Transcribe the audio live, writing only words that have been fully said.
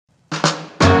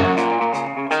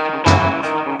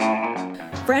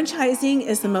Franchising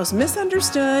is the most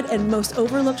misunderstood and most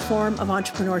overlooked form of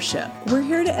entrepreneurship. We're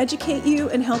here to educate you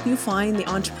and help you find the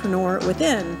entrepreneur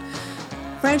within.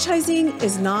 Franchising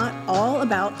is not all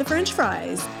about the French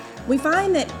fries. We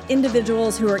find that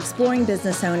individuals who are exploring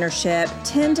business ownership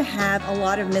tend to have a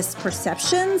lot of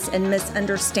misperceptions and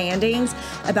misunderstandings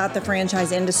about the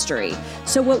franchise industry.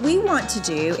 So what we want to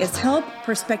do is help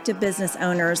prospective business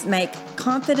owners make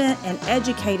confident and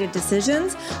educated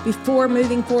decisions before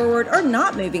moving forward or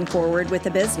not moving forward with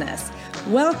a business.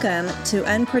 Welcome to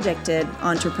Unpredicted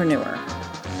Entrepreneur.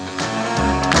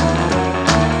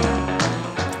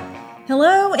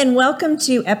 Hello and welcome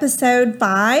to episode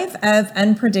 5 of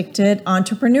Unpredicted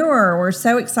Entrepreneur. We're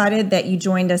so excited that you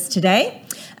joined us today.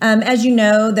 As you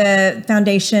know, the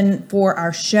foundation for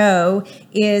our show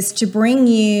is to bring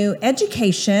you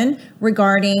education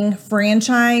regarding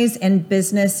franchise and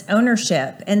business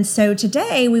ownership. And so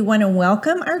today we want to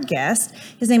welcome our guest.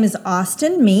 His name is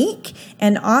Austin Meek,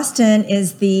 and Austin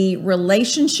is the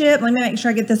relationship, let me make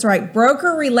sure I get this right,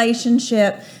 broker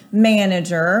relationship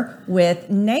manager with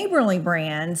Neighborly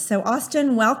Brands. So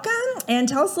Austin, welcome, and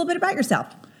tell us a little bit about yourself.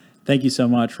 Thank you so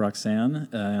much, Roxanne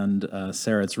and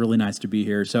Sarah. It's really nice to be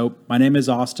here. So my name is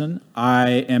Austin. I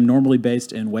am normally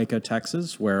based in Waco,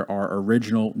 Texas, where our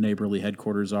original Neighborly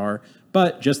headquarters are.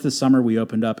 But just this summer, we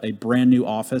opened up a brand new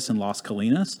office in Las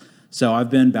Colinas. So I've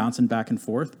been bouncing back and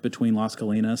forth between Las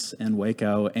Colinas and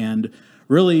Waco. And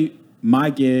really,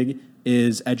 my gig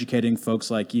is educating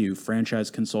folks like you, franchise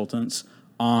consultants,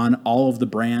 on all of the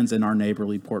brands in our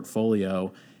Neighborly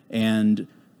portfolio. And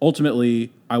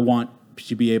ultimately, I want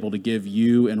to be able to give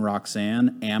you and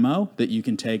Roxanne ammo that you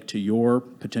can take to your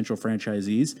potential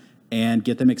franchisees and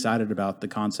get them excited about the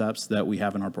concepts that we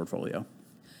have in our portfolio.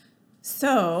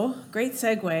 So, great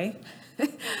segue.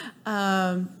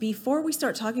 Before we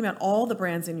start talking about all the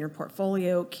brands in your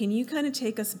portfolio, can you kind of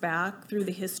take us back through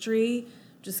the history?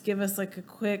 Just give us like a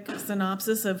quick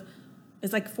synopsis of,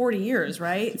 it's like 40 years,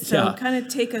 right? So kind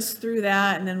of take us through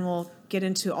that, and then we'll get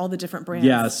into all the different brands.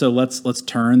 Yeah, so let's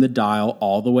turn the dial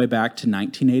all the way back to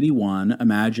 1981.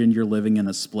 Imagine you're living in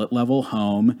a split-level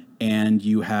home, and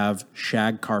you have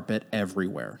shag carpet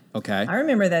everywhere, okay? I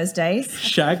remember those days.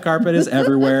 Shag carpet is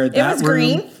everywhere. It was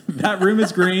green. That room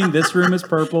is green. This room is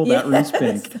purple. That room's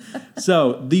pink.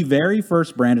 So the very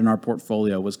first brand in our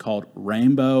portfolio was called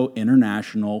Rainbow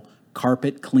International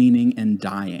Carpet Cleaning and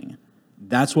Dyeing.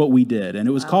 That's what we did. And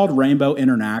it was called Rainbow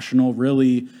International,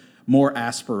 really more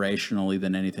aspirationally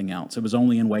than anything else. It was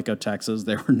only in Waco, Texas.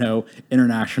 There were no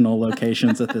international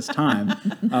locations at this time.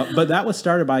 But that was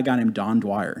started by a guy named Don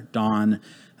Dwyer. Don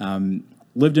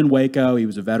lived in Waco. He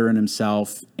was a veteran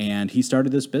himself. And he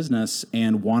started this business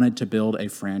and wanted to build a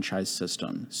franchise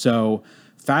system. So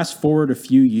fast forward a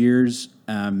few years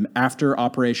after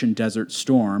Operation Desert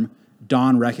Storm,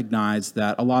 Don recognized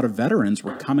that a lot of veterans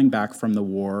were coming back from the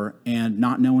war and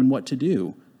not knowing what to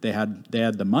do. They had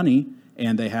the money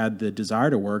and they had the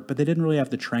desire to work, but they didn't really have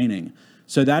the training.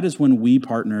 So that is when we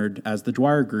partnered as the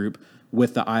Dwyer Group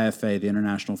with the IFA, the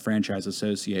International Franchise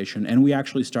Association, and we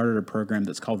actually started a program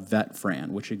that's called VetFran,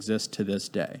 which exists to this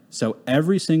day. So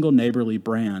every single Neighborly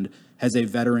brand has a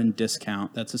veteran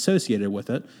discount that's associated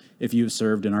with it if you've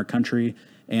served in our country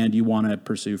and you want to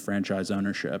pursue franchise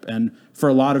ownership. And for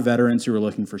a lot of veterans who are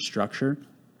looking for structure,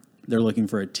 they're looking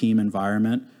for a team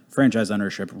environment, franchise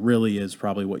ownership really is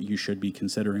probably what you should be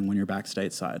considering when you're back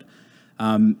stateside.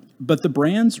 But the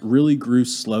brands really grew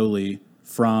slowly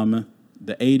from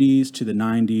the 80s to the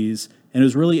 90s, and it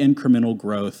was really incremental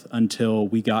growth until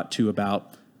we got to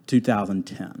about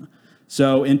 2010.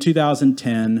 So in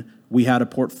 2010, we had a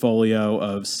portfolio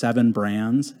of 7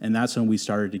 brands, and that's when we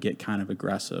started to get kind of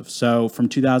aggressive. So from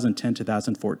 2010 to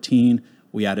 2014,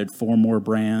 we added 4 more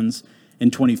brands.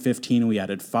 In 2015, we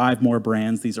added 5 more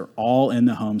brands. These are all in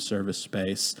the home service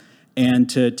space. And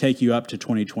to take you up to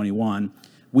 2021,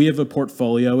 we have a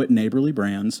portfolio at Neighborly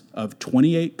Brands of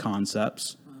 28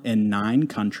 concepts in 9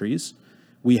 countries.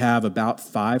 We have about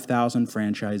 5,000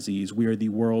 franchisees. We are the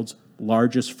world's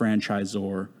largest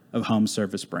franchisor of home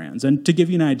service brands. And to give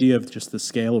you an idea of just the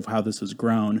scale of how this has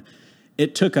grown,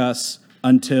 it took us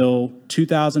until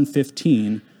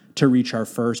 2015 to reach our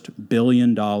first $1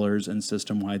 billion in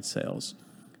system-wide sales.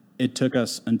 It took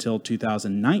us until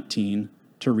 2019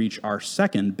 to reach our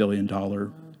second $1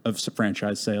 billion of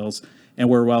franchise sales, and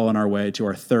we're well on our way to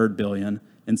our third $1 billion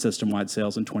in system-wide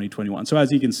sales in 2021. So as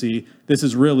you can see, this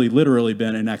has really literally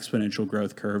been an exponential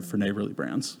growth curve for Neighborly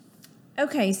Brands.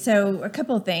 Okay, so a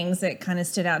couple of things that kind of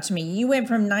stood out to me. You went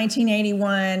from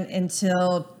 1981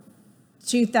 until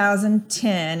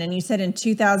 2010, and you said in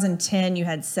 2010 you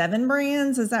had 7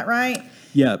 brands. Is that right?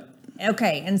 Yep.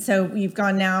 Okay, and so you've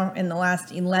gone now in the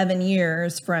last 11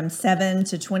 years from 7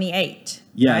 to 28,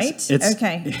 yes, right?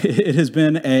 Okay. It has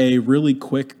been a really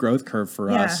quick growth curve for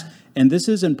us. And this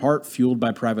is in part fueled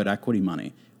by private equity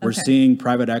money. We're seeing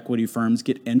private equity firms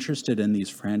get interested in these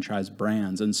franchise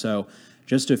brands. And so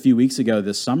just a few weeks ago,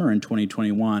 this summer in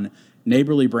 2021,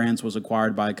 Neighborly Brands was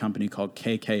acquired by a company called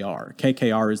KKR.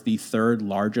 KKR is the third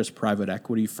largest private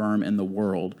equity firm in the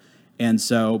world. And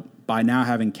so by now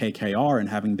having KKR and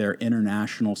having their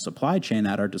international supply chain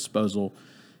at our disposal,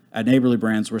 at Neighborly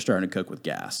Brands, we're starting to cook with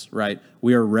gas, right?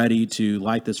 We are ready to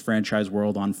light this franchise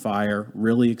world on fire,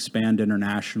 really expand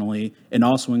internationally, and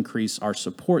also increase our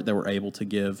support that we're able to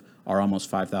give our almost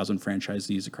 5,000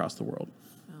 franchisees across the world.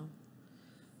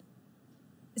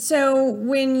 So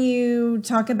when you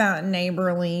talk about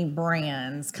Neighborly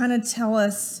Brands, kind of tell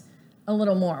us a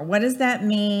little more. What does that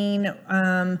mean?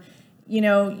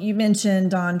 You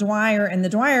mentioned Don Dwyer and the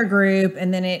Dwyer Group,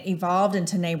 and then it evolved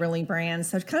into Neighborly Brands.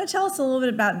 So kind of tell us a little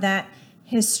bit about that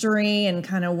history and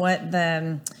kind of what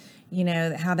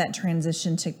how that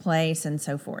transition took place and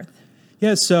so forth.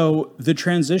 Yeah, so the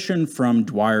transition from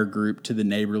Dwyer Group to the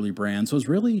Neighborly Brands was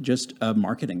really just a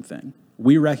marketing thing.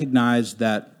 We recognized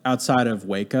that outside of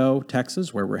Waco,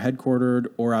 Texas, where we're headquartered,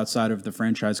 or outside of the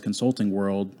franchise consulting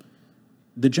world,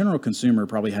 the general consumer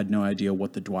probably had no idea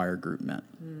what the Dwyer Group meant.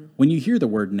 When you hear the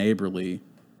word neighborly,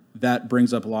 that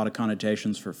brings up a lot of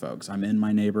connotations for folks. I'm in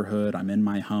my neighborhood, I'm in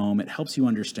my home. It helps you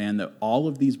understand that all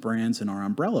of these brands in our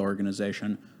umbrella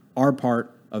organization are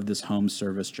part of this home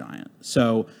service giant.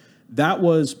 So that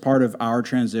was part of our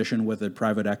transition with a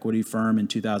private equity firm in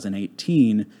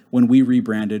 2018 when we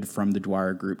rebranded from the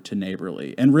Dwyer Group to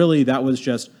Neighborly. And really, that was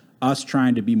just us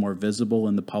trying to be more visible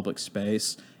in the public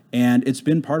space. And it's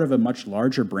been part of a much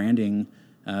larger branding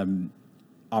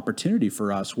opportunity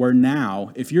for us, where now,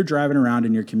 if you're driving around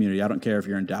in your community, I don't care if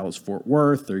you're in Dallas-Fort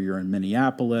Worth or you're in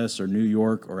Minneapolis or New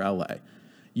York or LA,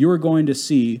 you are going to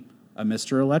see a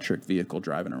Mr. Electric vehicle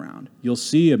driving around. You'll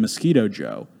see a Mosquito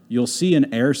Joe. You'll see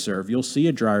an Air Serv. You'll see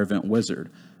a Dryer Vent Wizard.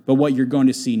 But what you're going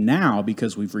to see now,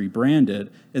 because we've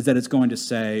rebranded, is that it's going to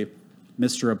say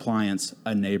Mr. Appliance,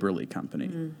 a Neighborly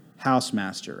company.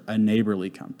 Housemaster, a Neighborly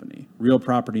company. Real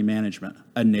Property Management,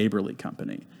 a Neighborly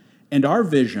company. And our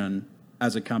vision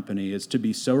as a company is to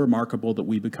be so remarkable that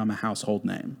we become a household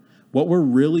name. What we're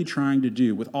really trying to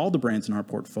do with all the brands in our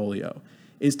portfolio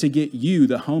is to get you,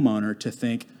 the homeowner, to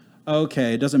think,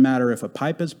 okay, it doesn't matter if a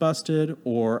pipe is busted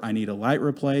or I need a light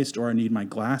replaced or I need my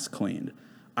glass cleaned.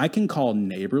 I can call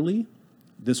Neighborly,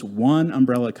 this one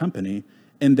umbrella company,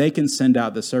 and they can send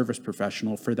out the service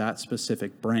professional for that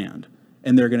specific brand,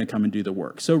 and they're going to come and do the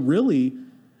work. So really,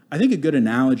 I think a good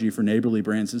analogy for Neighborly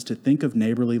Brands is to think of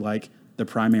Neighborly like the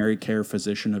primary care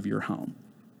physician of your home.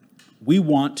 We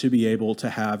want to be able to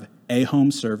have a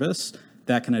home service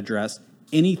that can address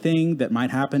anything that might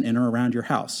happen in or around your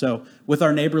house. So with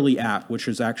our Neighborly app, which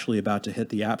is actually about to hit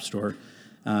the App Store,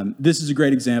 this is a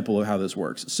great example of how this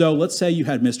works. So let's say you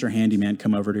had Mr. Handyman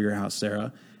come over to your house,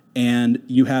 Sarah, and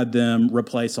you had them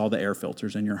replace all the air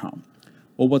filters in your home.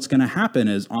 Well, what's going to happen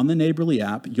is on the Neighborly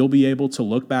app, you'll be able to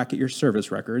look back at your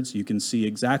service records. You can see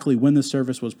exactly when the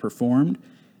service was performed,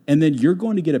 and then you're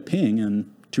going to get a ping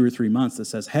in 2 or 3 months that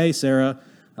says, hey, Sarah,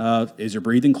 is your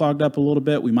breathing clogged up a little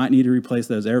bit? We might need to replace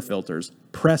those air filters.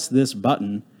 Press this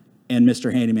button, and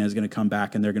Mr. Handyman is going to come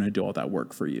back, and they're going to do all that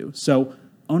work for you. So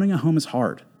owning a home is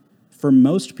hard. For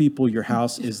most people, your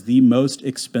house is the most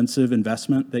expensive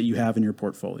investment that you have in your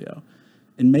portfolio.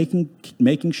 And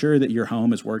making sure that your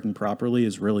home is working properly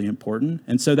is really important.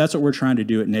 And so that's what we're trying to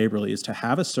do at Neighborly, is to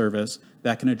have a service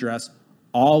that can address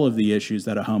all of the issues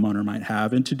that a homeowner might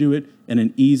have, and to do it in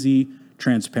an easy,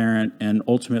 transparent, and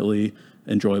ultimately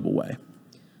enjoyable way.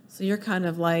 So you're kind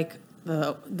of like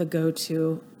the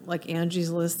go-to, like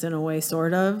Angie's List in a way,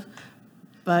 sort of,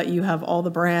 but you have all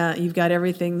the brand, you've got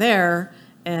everything there,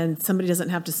 and somebody doesn't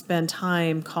have to spend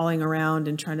time calling around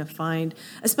and trying to find,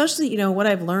 especially, what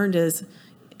I've learned is,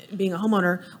 being a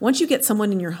homeowner, once you get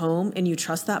someone in your home and you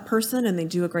trust that person and they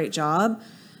do a great job,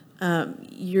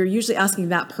 you're usually asking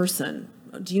that person,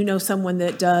 do you know someone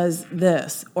that does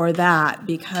this or that?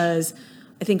 Because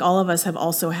I think all of us have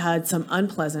also had some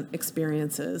unpleasant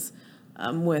experiences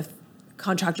with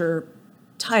contractor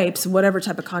types, whatever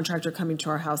type of contractor coming to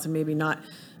our house and maybe not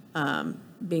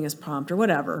being as prompt or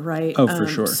whatever, right? Oh, for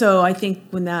sure. So I think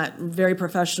when that very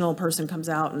professional person comes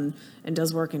out and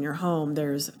does work in your home,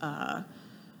 there's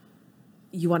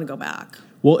you want to go back.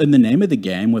 Well, and the name of the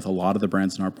game with a lot of the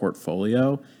brands in our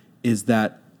portfolio is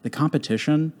that the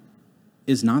competition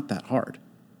is not that hard.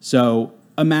 So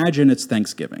imagine it's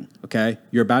Thanksgiving, okay?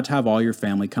 You're about to have all your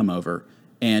family come over,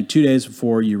 and 2 days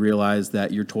before you realize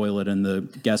that your toilet in the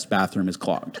guest bathroom is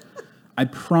clogged. I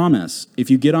promise, if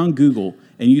you get on Google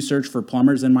and you search for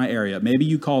plumbers in my area, maybe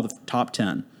you call the top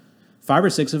 10, 5 or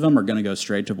 6 of them are going to go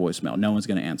straight to voicemail. No one's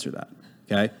going to answer that,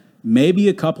 okay? Maybe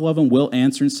a couple of them will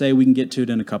answer and say we can get to it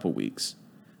in a couple weeks.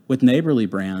 With Neighborly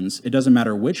brands, it doesn't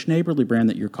matter which Neighborly brand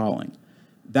that you're calling.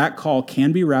 That call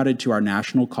can be routed to our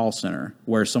national call center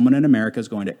where someone in America is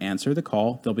going to answer the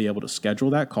call. They'll be able to schedule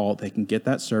that call. They can get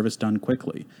that service done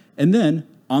quickly. And then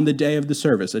on the day of the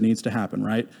service, it needs to happen,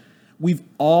 right? We've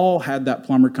all had that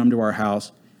plumber come to our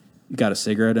house. He got a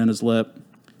cigarette in his lip,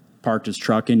 parked his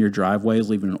truck in your driveway,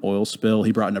 leaving an oil spill.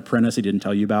 He brought an apprentice he didn't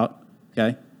tell you about,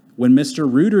 okay? When Mr.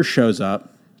 Rooter shows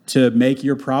up to make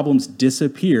your problems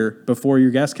disappear before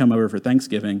your guests come over for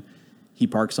Thanksgiving, he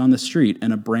parks on the street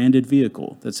in a branded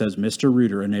vehicle that says Mr.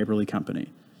 Rooter, a Neighborly company.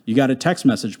 You got a text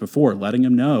message before letting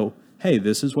him know, hey,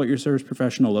 this is what your service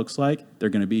professional looks like. They're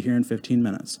going to be here in 15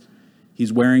 minutes.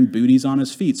 He's wearing booties on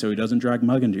his feet so he doesn't drag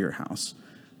mug into your house.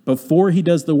 Before he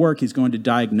does the work, he's going to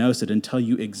diagnose it and tell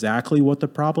you exactly what the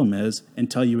problem is and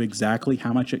tell you exactly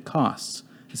how much it costs.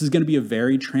 This is going to be a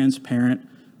very transparent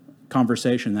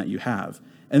conversation that you have.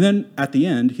 And then at the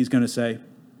end, he's going to say,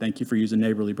 thank you for using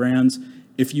Neighborly brands.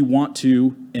 If you want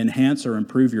to enhance or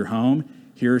improve your home,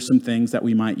 here are some things that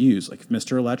we might use. Like if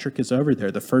Mr. Electric is over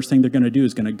there, the first thing they're going to do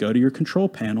is going to go to your control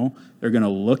panel. They're going to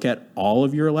look at all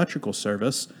of your electrical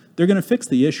service. They're going to fix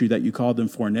the issue that you called them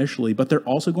for initially, but they're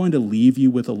also going to leave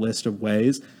you with a list of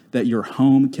ways that your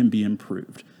home can be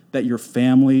improved, that your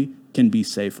family can be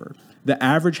safer. The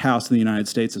average house in the United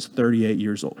States is 38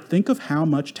 years old. Think of how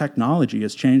much technology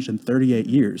has changed in 38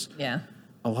 years. Yeah.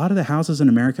 A lot of the houses in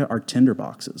America are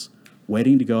tinderboxes,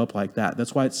 waiting to go up like that.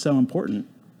 That's why it's so important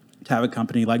to have a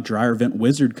company like Dryer Vent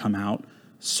Wizard come out,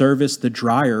 service the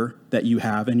dryer that you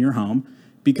have in your home,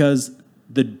 because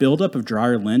the buildup of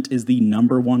dryer lint is the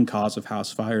number one cause of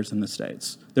house fires in the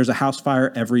States. There's a house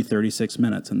fire every 36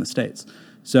 minutes in the States.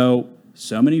 So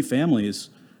many families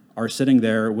are sitting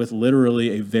there with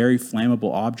literally a very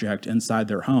flammable object inside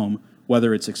their home,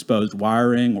 whether it's exposed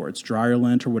wiring or it's dryer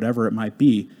lint or whatever it might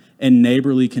be, and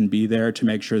Neighborly can be there to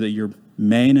make sure that your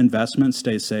main investment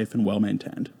stays safe and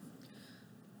well-maintained.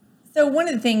 So one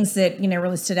of the things that,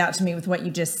 really stood out to me with what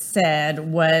you just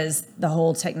said was the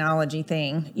whole technology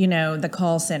thing, the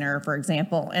call center, for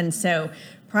example. And so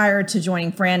prior to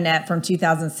joining FranNet from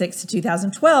 2006 to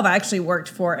 2012, I actually worked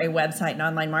for a website and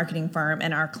online marketing firm,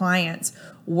 and our clients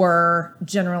were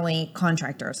generally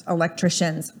contractors,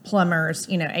 electricians, plumbers,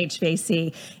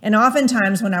 HVAC. And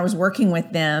oftentimes when I was working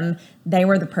with them, they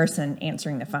were the person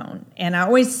answering the phone. And I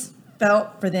always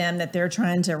felt for them that they're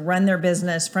trying to run their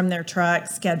business from their truck,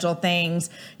 schedule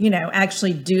things,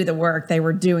 actually do the work. They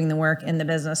were doing the work in the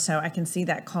business. So I can see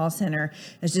that call center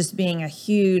as just being a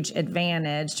huge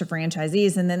advantage to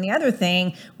franchisees. And then the other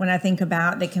thing, when I think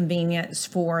about the convenience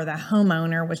for the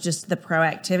homeowner, was just the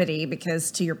proactivity,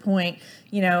 because to your point,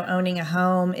 owning a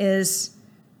home is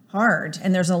hard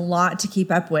and there's a lot to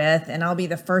keep up with. And I'll be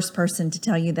the first person to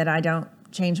tell you that I don't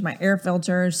change my air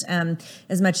filters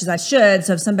as much as I should.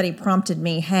 So if somebody prompted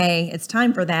me, hey, it's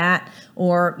time for that,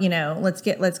 or,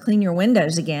 let's clean your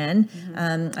windows again,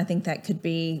 I think that could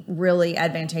be really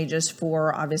advantageous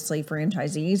for, obviously,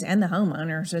 franchisees and the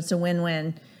homeowner. So it's a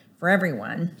win-win for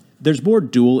everyone. There's more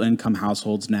dual income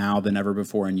households now than ever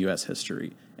before in U.S.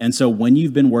 history. And so when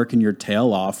you've been working your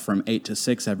tail off from 8 to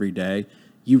 6 every day,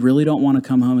 you really don't want to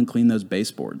come home and clean those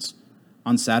baseboards.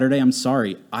 On Saturday, I'm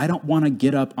sorry, I don't want to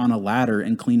get up on a ladder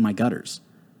and clean my gutters.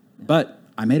 But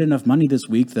I made enough money this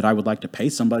week that I would like to pay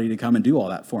somebody to come and do all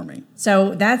that for me.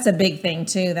 So that's a big thing,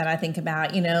 too, that I think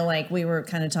about, like we were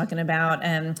kind of talking about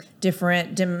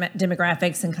different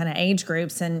demographics and kind of age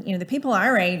groups. And, the people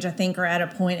our age, I think, are at a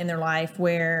point in their life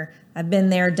where I've been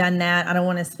there, done that. I don't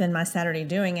want to spend my Saturday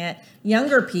doing it.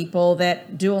 Younger people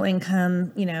that dual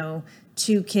income,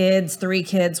 2 kids, 3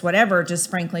 kids, whatever, just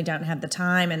frankly don't have the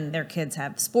time, and their kids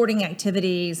have sporting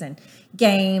activities and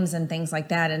games and things like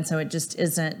that. And so it just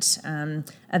isn't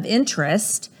of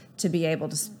interest to be able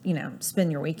to,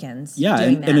 spend your weekends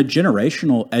doing that. And a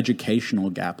generational educational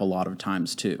gap a lot of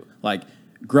times too. Like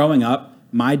growing up,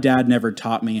 my dad never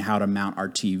taught me how to mount our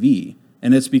TV.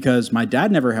 And it's because my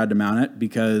dad never had to mount it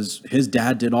because his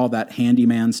dad did all that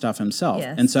handyman stuff himself.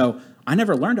 Yes. And so I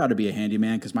never learned how to be a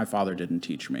handyman because my father didn't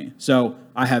teach me. So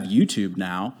I have YouTube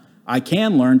now. I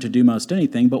can learn to do most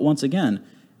anything. But once again,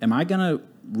 am I going to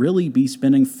really be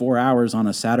spending 4 hours on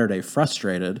a Saturday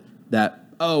frustrated that,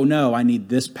 oh, no, I need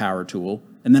this power tool,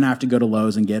 and then I have to go to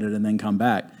Lowe's and get it and then come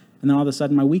back, and then all of a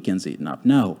sudden my weekend's eaten up?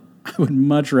 No, I would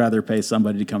much rather pay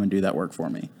somebody to come and do that work for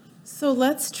me. So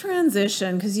let's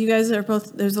transition, because you guys are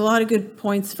both, there's a lot of good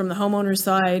points from the homeowner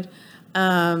side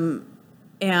and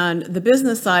the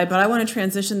business side, but I want to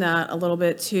transition that a little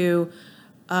bit to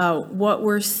what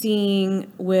we're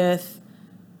seeing with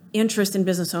interest in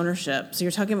business ownership. So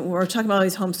we're talking about all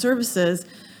these home services.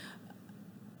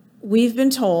 We've been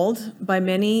told by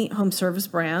many home service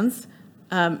brands,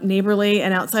 Neighborly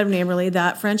and outside of Neighborly,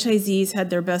 that franchisees had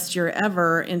their best year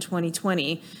ever in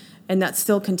 2020, and that's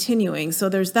still continuing. So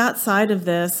there's that side of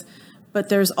this, but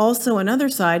there's also another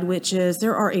side, which is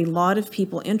there are a lot of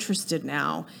people interested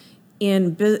now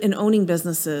in owning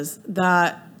businesses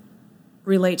that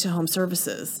relate to home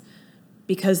services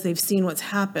because they've seen what's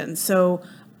happened. So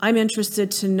I'm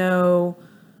interested to know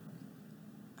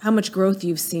how much growth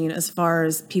you've seen as far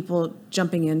as people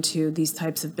jumping into these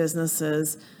types of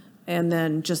businesses, and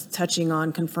then just touching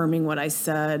on confirming what I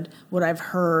said, what I've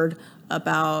heard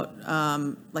about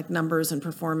like numbers and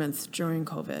performance during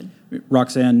COVID.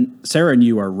 Roxanne, Sarah and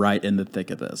you are right in the thick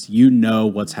of this. You know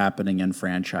what's happening in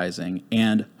franchising,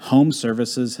 and home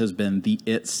services has been the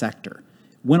it sector.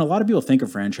 When a lot of people think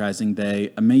of franchising,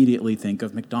 they immediately think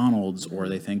of McDonald's or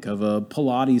they think of a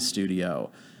Pilates studio.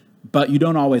 But you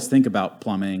don't always think about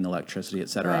plumbing, electricity, et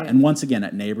cetera. Right. And once again,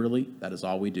 at Neighborly, that is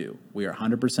all we do. We are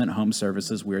 100% home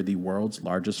services. We are the world's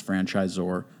largest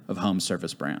franchisor of home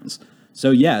service brands. So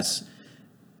yes,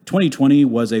 2020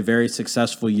 was a very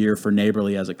successful year for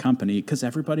Neighborly as a company because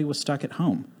everybody was stuck at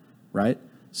home, right?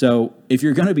 So if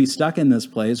you're going to be stuck in this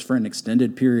place for an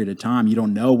extended period of time, you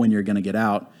don't know when you're going to get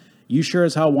out, you sure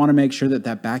as hell want to make sure that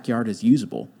that backyard is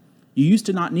usable. You used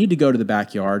to not need to go to the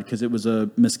backyard because it was a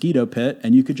mosquito pit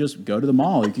and you could just go to the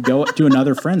mall. You could go to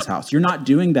another friend's house. You're not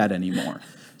doing that anymore.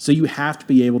 So you have to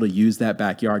be able to use that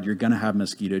backyard. You're going to have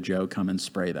Mosquito Joe come and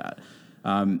spray that.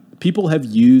 People have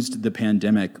used the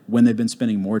pandemic when they've been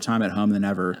spending more time at home than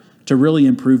ever to really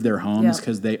improve their homes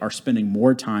because they are spending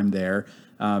more time there.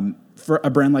 For a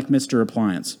brand like Mr.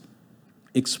 Appliance,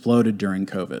 exploded during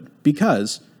COVID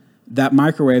because that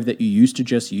microwave that you used to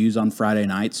just use on Friday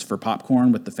nights for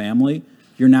popcorn with the family,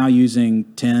 you're now using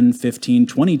 10, 15,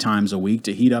 20 times a week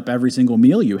to heat up every single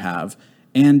meal you have.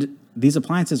 And these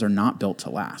appliances are not built to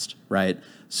last, right?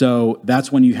 So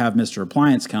that's when you have Mr.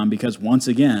 Appliance come, because once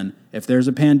again, if there's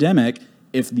a pandemic,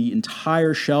 if the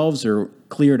entire shelves are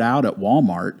cleared out at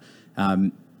Walmart,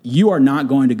 you are not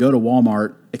going to go to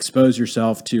Walmart, expose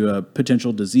yourself to a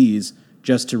potential disease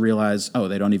just to realize, oh,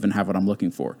 they don't even have what I'm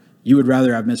looking for. You would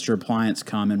rather have Mr. Appliance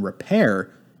come and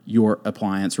repair your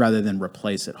appliance rather than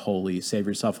replace it wholly, save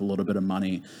yourself a little bit of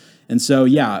money. And so,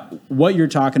 yeah, what you're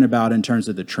talking about in terms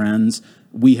of the trends,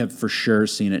 we have for sure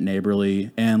seen at Neighborly.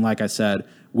 And like I said,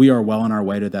 we are well on our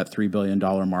way to that $3 billion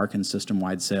mark in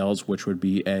system-wide sales, which would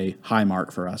be a high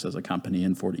mark for us as a company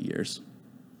in 40 years.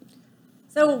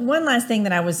 So one last thing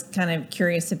that I was kind of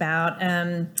curious about,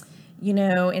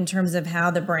 in terms of how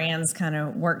the brands kind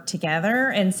of work together.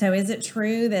 And so is it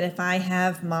true that if I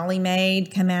have Molly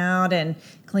Maid come out and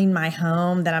clean my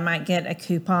home, that I might get a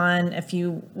coupon a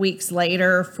few weeks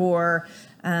later for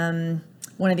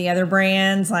one of the other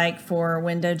brands, like for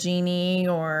Window Genie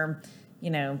or,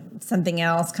 something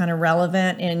else kind of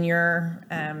relevant in your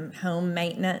home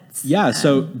maintenance? Yeah,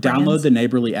 so brands? download the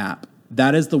Neighborly app.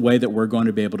 That is the way that we're going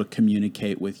to be able to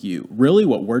communicate with you. Really,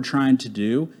 what we're trying to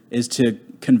do is to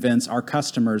convince our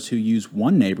customers who use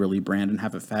one Neighborly brand and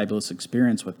have a fabulous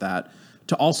experience with that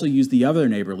to also use the other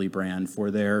Neighborly brand for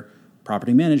their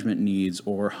property management needs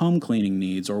or home cleaning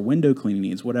needs or window cleaning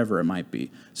needs, whatever it might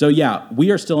be. So yeah, we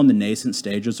are still in the nascent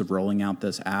stages of rolling out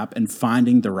this app and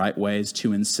finding the right ways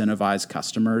to incentivize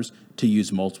customers to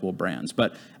use multiple brands.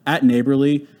 But at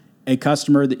Neighborly, a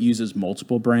customer that uses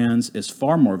multiple brands is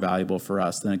far more valuable for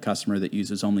us than a customer that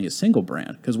uses only a single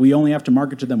brand, because we only have to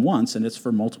market to them once and it's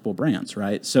for multiple brands,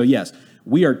 right? So yes,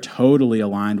 we are totally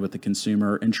aligned with the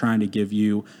consumer and trying to give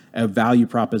you a value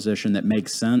proposition that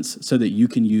makes sense so that you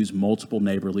can use multiple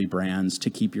Neighborly brands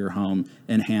to keep your home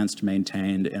enhanced,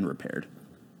 maintained, and repaired.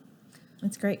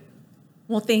 That's great.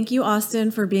 Well, thank you,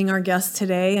 Austin, for being our guest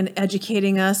today and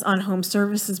educating us on home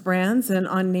services brands and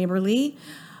on Neighborly.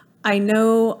 I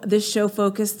know this show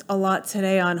focused a lot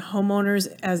today on homeowners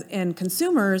and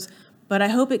consumers, but I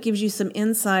hope it gives you some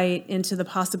insight into the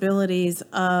possibilities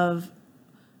of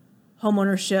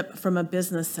homeownership from a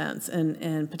business sense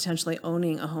and potentially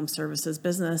owning a home services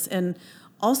business. And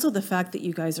also the fact that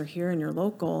you guys are here and you're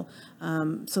local,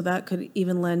 so that could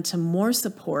even lend to more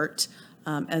support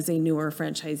as a newer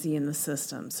franchisee in the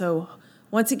system. So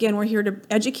once again, we're here to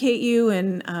educate you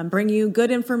and bring you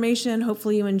good information.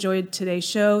 Hopefully you enjoyed today's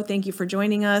show. Thank you for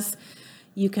joining us.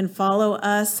 You can follow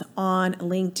us on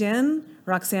LinkedIn,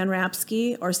 Roxanne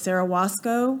Rapsky or Sarah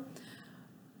Wasco.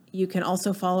 You can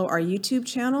also follow our YouTube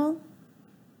channel.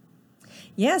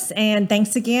 Yes, and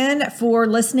thanks again for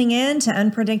listening in to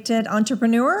Unpredicted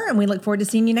Entrepreneur, and we look forward to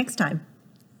seeing you next time.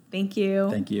 Thank you.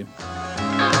 Thank you.